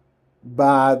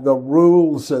by the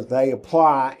rules that they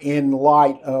apply in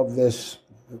light of this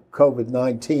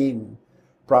COVID-19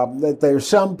 problem. That there's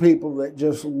some people that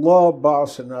just love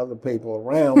bossing other people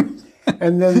around,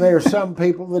 and then there's some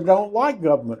people that don't like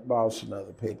government bossing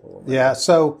other people around. Yeah,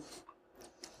 so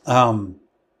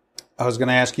I was going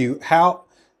to ask you how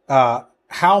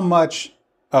much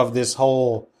of this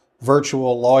whole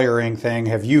virtual lawyering thing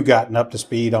have you gotten up to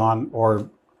speed on,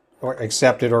 or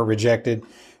accepted or rejected?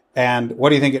 And what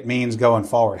do you think it means going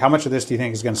forward? How much of this do you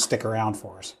think is going to stick around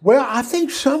for us? Well, I think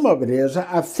some of it is.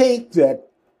 I think that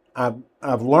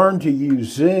I've learned to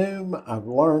use Zoom. I've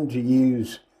learned to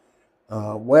use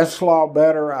Westlaw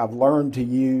better. I've learned to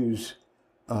use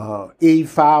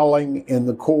e-filing in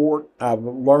the court. I've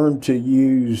learned to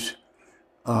use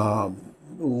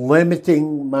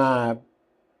limiting my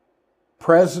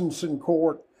presence in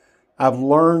court. I've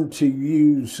learned to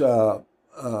use to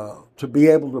be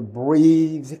able to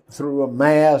breathe through a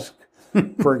mask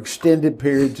for extended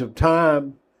periods of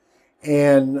time.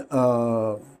 And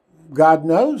God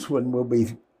knows when we'll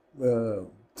be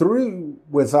through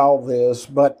with all this,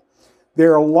 but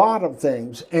there are a lot of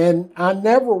things. And I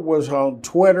never was on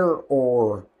Twitter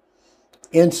or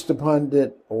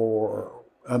Instapundit, or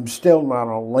I'm still not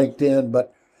on LinkedIn,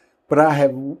 but I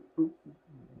have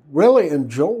really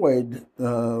enjoyed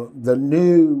the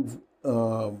new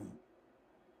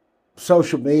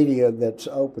social media that's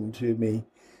open to me.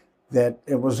 That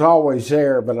it was always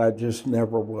there, but I just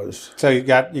never was. So you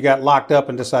got locked up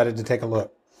and decided to take a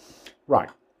look. Right.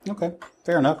 Okay.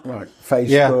 Fair enough. Right. Facebook.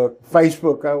 Yeah.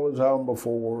 Facebook I was on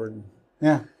before. And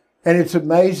it's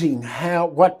amazing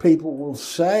what people will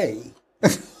say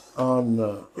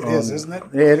on it is, isn't it?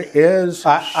 It is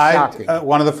shocking.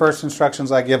 One of the first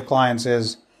instructions I give clients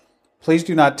is, please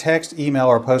do not text, email,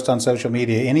 or post on social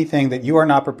media anything that you are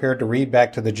not prepared to read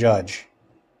back to the judge.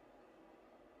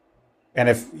 And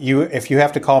if you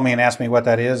have to call me and ask me what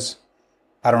that is,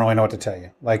 I don't really know what to tell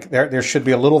you. Like there should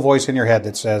be a little voice in your head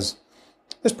that says,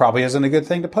 this probably isn't a good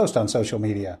thing to post on social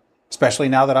media, especially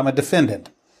now that I'm a defendant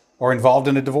or involved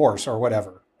in a divorce or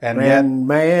whatever. And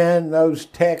man, those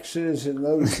texts and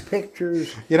those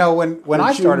pictures. When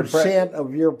I started sent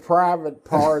of your private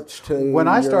parts to when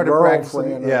I started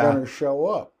practicing, are going to show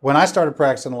up. When I started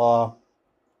practicing law,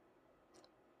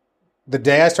 the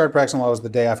day I started practicing law was the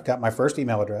day I got my first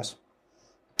email address.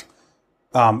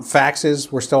 Faxes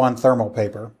were still on thermal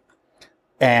paper,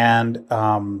 and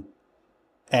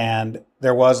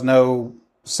there was no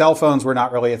cell phones were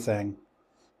not really a thing.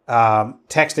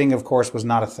 Texting, of course, was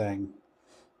not a thing.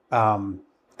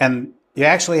 And you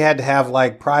actually had to have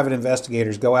like private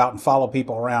investigators go out and follow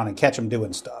people around and catch them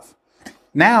doing stuff.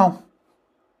 Now,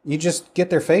 you just get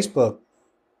their Facebook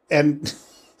and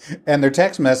their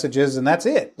text messages, and that's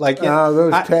it. Like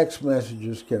those text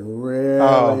messages can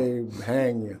really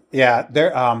hang you. Yeah,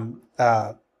 they're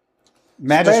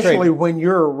magistrate, especially when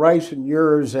you're erasing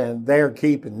yours and they're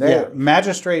keeping theirs. Yeah,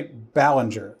 Magistrate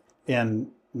Ballinger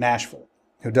in Nashville,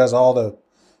 who does all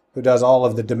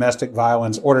of the domestic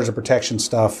violence orders of protection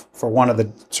stuff for one of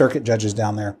the circuit judges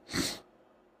down there.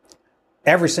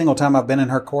 Every single time I've been in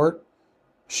her court,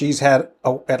 she's had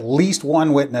at least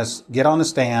one witness get on the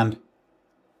stand.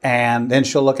 And then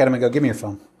she'll look at him and go, give me your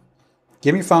phone.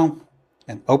 Give me your phone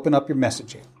and open up your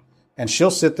messaging. And she'll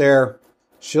sit there,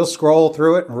 she'll scroll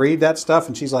through it and read that stuff.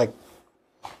 And she's like,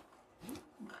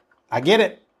 I get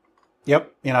it.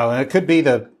 Yep. And it could be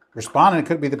the respondent, it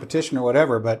could be the petitioner or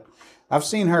whatever. But I've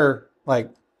seen her like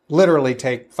literally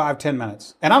take 5-10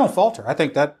 minutes. And I don't fault her. I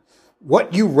think that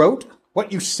what you wrote,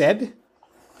 what you said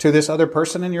to this other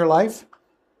person in your life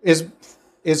is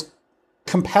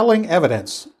compelling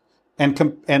evidence. And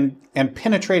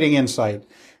penetrating insight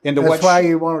into That's why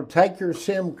you want to take your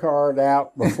SIM card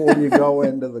out before you go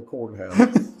into the courthouse.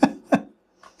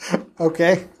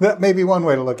 Okay, that may be one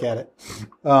way to look at it.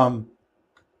 So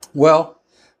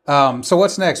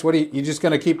what's next? What you just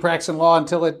going to keep practicing law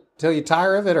until you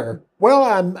tire of it, or? Well,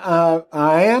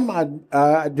 I am.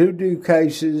 I do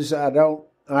cases. I don't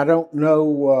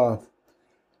know.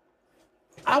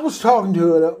 I was talking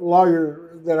to a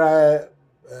lawyer that I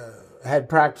had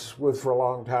practiced with for a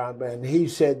long time, and he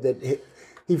said that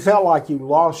he felt like you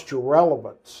lost your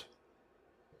relevance.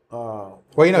 Well,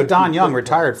 Don Young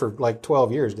retired for like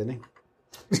 12 years, didn't he?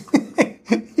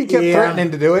 He kept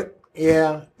threatening to do it.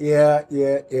 Yeah.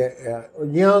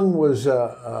 Young was...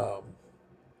 Every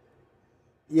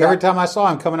time I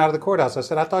saw him coming out of the courthouse, I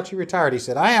said, I thought you retired. He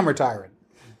said, I am retiring.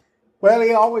 Well,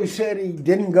 he always said he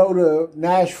didn't go to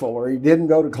Nashville or he didn't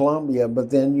go to Columbia, but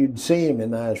then you'd see him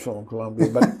in Nashville and Columbia.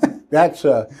 But that's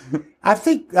I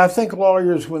think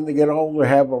lawyers, when they get older,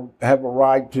 have a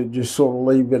right to just sort of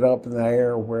leave it up in the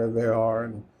air where they are.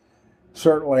 And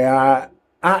certainly,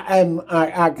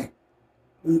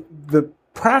 the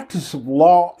practice of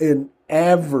law in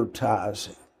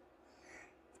advertising.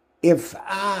 If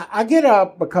I get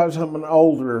up because I'm an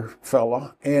older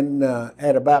fella, and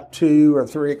at about 2 or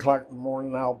 3 o'clock in the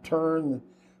morning, I'll turn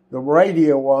the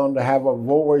radio on to have a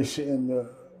voice in the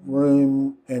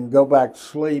room and go back to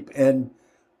sleep. And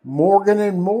Morgan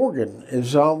and Morgan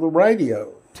is on the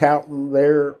radio touting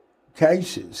their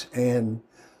cases, and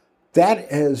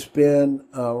that has been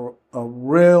a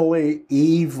really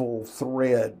evil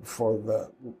thread for the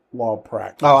law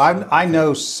practice. Oh, I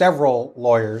know several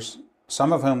lawyers,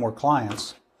 some of whom were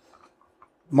clients.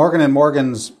 Morgan and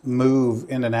Morgan's move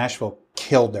into Nashville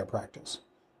killed their practice,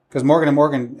 because Morgan and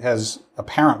Morgan has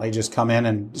apparently just come in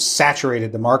and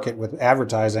saturated the market with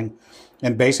advertising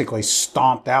and basically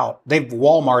stomped out. They've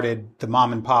Walmarted the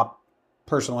mom and pop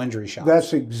personal injury shops.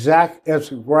 That's a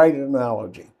great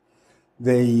analogy.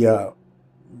 The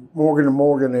Morgan and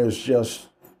Morgan is just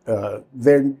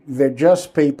they're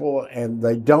just people, and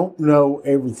they don't know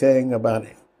everything about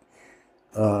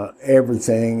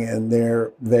everything, and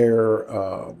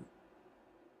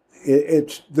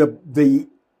it's the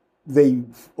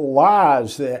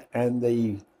lies and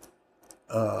the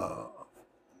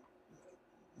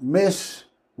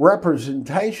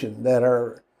misrepresentation that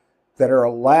are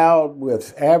allowed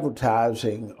with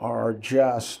advertising are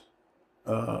just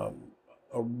a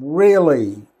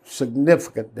really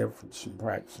significant difference in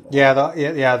practice.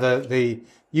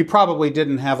 You probably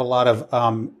didn't have a lot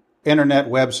of internet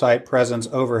website presence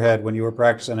overhead when you were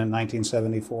practicing in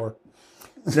 1974.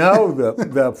 No,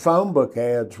 the phone book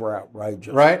ads were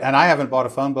outrageous. Right, and I haven't bought a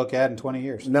phone book ad in 20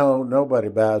 years. No, nobody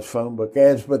buys phone book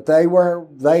ads, but they were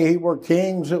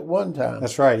kings at one time.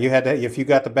 That's right. You had to, if you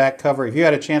got the back cover, if you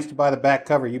had a chance to buy the back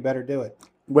cover, you better do it.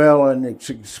 Well, and it's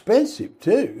expensive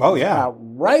too. Oh yeah, it's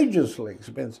outrageously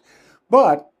expensive.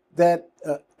 But that,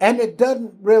 and it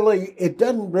doesn't really.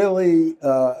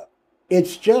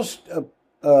 It's just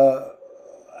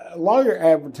lawyer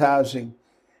advertising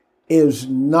is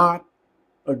not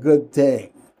a good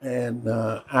thing, and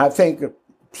I think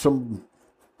some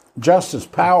Justice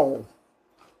Powell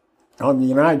on the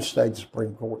United States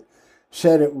Supreme Court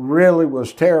said it really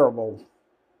was terrible,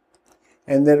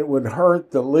 and that it would hurt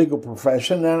the legal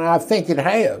profession, and I think it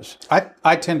has.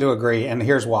 I tend to agree, and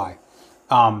here's why.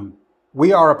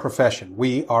 We are a profession.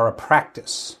 We are a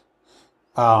practice.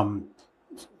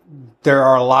 There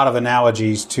are a lot of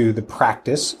analogies to the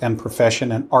practice and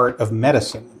profession and art of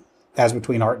medicine, as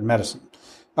between art and medicine,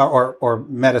 or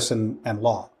medicine and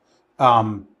law.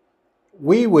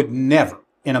 We would never,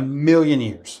 in a million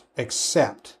years,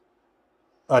 accept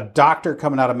a doctor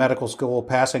coming out of medical school,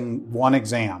 passing one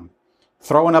exam,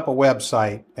 throwing up a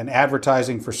website and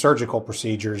advertising for surgical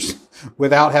procedures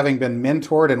without having been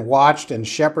mentored and watched and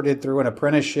shepherded through an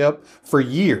apprenticeship for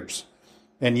years.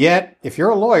 And yet, if you're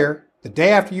a lawyer, the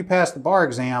day after you pass the bar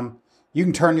exam, you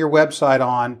can turn your website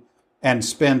on and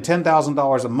spend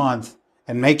 $10,000 a month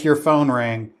and make your phone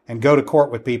ring and go to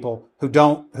court with people who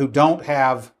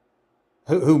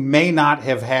may not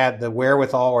have had the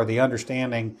wherewithal or the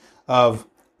understanding of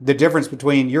the difference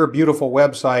between your beautiful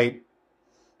website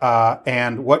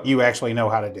and what you actually know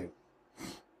how to do.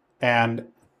 And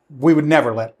we would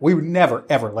never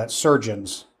ever let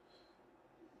surgeons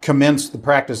commence the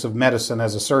practice of medicine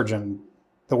as a surgeon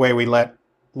the way we let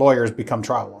lawyers become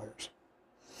trial lawyers.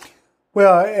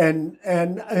 Well, and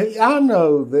I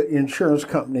know that insurance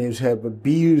companies have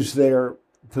abused their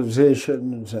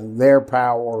positions and their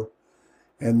power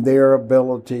and their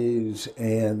abilities,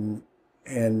 and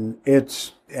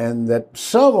that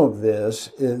some of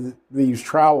this is these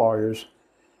trial lawyers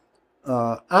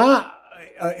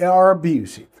are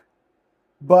abusive,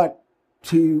 but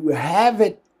to have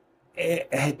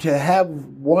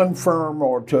one firm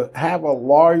or to have a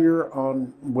lawyer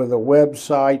with a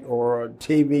website or a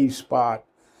TV spot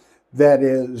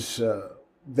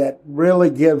that really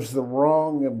gives the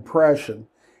wrong impression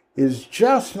is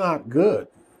just not good.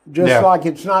 Like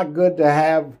it's not good to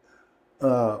have.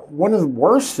 One of the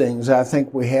worst things I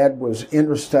think we had was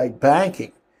interstate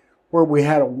banking, where we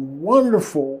had a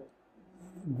wonderful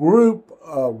group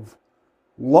of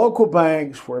local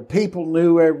banks where people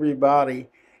knew everybody,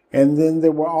 and then they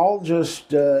were all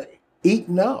just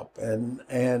eaten up and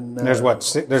there's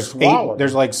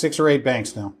there's like 6 or 8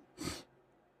 banks now.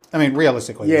 I mean,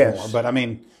 realistically, there's more, but I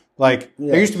mean,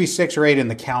 there used to be 6 or 8 in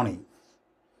the county,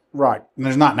 right? And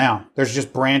there's not now. There's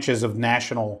just branches of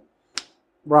national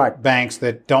banks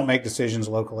that don't make decisions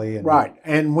locally,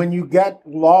 And when you get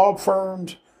law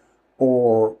firms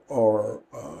or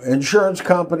insurance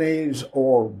companies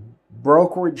or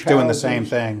brokerage houses doing the same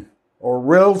thing, or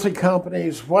realty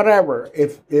companies, whatever,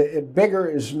 if bigger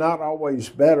is not always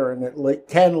better, and it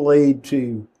can lead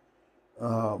to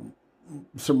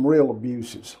some real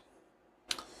abuses.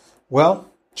 Well,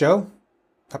 Joe,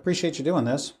 I appreciate you doing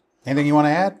this. Anything you want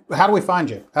to add? How do we find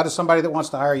you? How does somebody that wants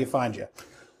to hire you find you?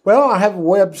 Well, I have a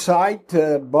website,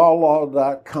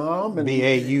 balllaw.com.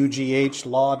 BAUGH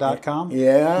law.com?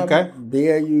 Yeah. Okay.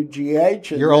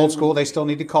 BAUGH. You're old school. They still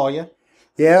need to call you.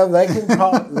 Yeah, they can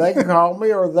call. They can call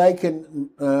me, or they can.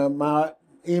 My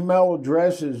email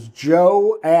address is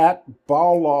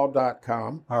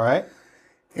joe@balllaw.com. All right.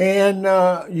 And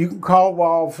you can call the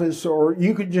office, or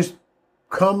you could just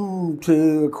come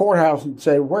to the courthouse and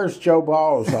say, "Where's Joe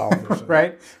Ball's office?"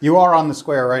 Right. You are on the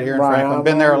square right here in Franklin. I've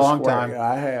been there a on the long square. time.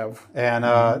 I have.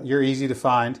 And you're easy to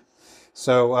find.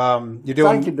 So you're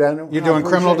doing. Thank you, Daniel. You're I doing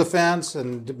criminal appreciate it. defense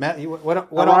and what I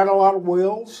write a lot of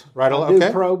wills. I do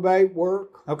Okay. probate work.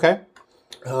 Okay.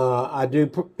 I do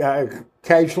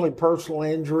occasionally personal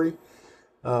injury.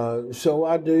 So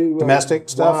I do Domestic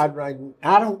stuff? I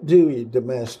don't do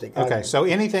domestic. Okay. So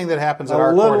anything that happens at A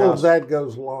our little courthouse. of that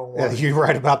goes a long way. Yeah, you're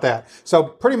right about that. So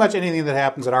pretty much anything that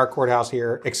happens at our courthouse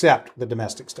here, except the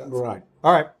domestic stuff. Right.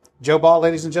 All right. Joe Ball,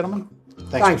 ladies and gentlemen.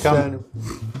 Thanks for coming. Daniel.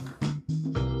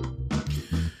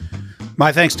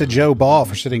 My thanks to Joe Ball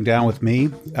for sitting down with me.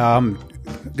 I'm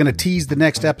going to tease the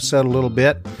next episode a little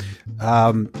bit.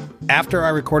 After I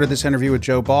recorded this interview with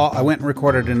Joe Ball, I went and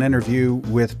recorded an interview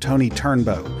with Tony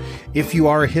Turnbow. If you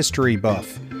are a history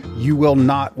buff, you will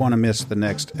not want to miss the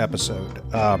next episode.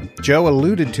 Joe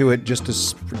alluded to it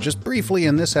just briefly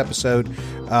in this episode,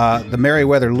 the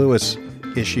Meriwether Lewis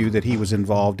issue that he was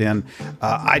involved in.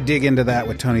 I dig into that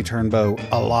with Tony Turnbow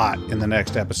a lot in the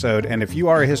next episode. And if you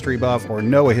are a history buff or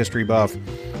know a history buff,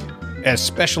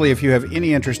 especially if you have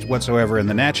any interest whatsoever in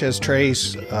the Natchez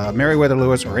Trace, Meriwether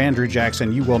Lewis, or Andrew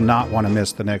Jackson, you will not want to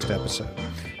miss the next episode.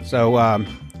 So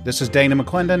this is Dana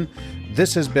McClendon.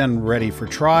 This has been Ready for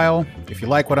Trial. If you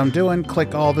like what I'm doing,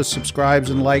 click all the subscribes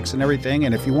and likes and everything.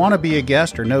 And if you want to be a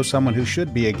guest or know someone who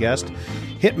should be a guest,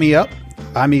 hit me up.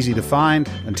 I'm easy to find.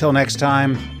 Until next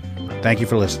time, thank you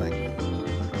for listening.